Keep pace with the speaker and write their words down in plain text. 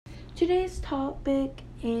today's topic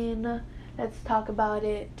in Let's Talk About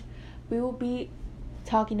It, we will be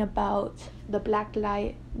talking about the black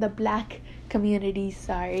community,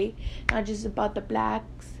 not just about the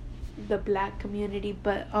black community,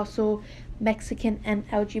 but also Mexican and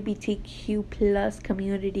LGBTQ plus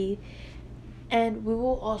community. And we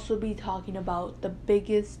will also be talking about the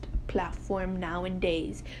biggest platform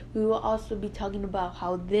nowadays. We will also be talking about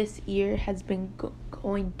how this year has been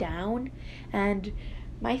going down and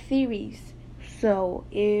my theories. So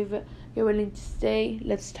if you're willing to stay,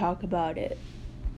 let's talk about it.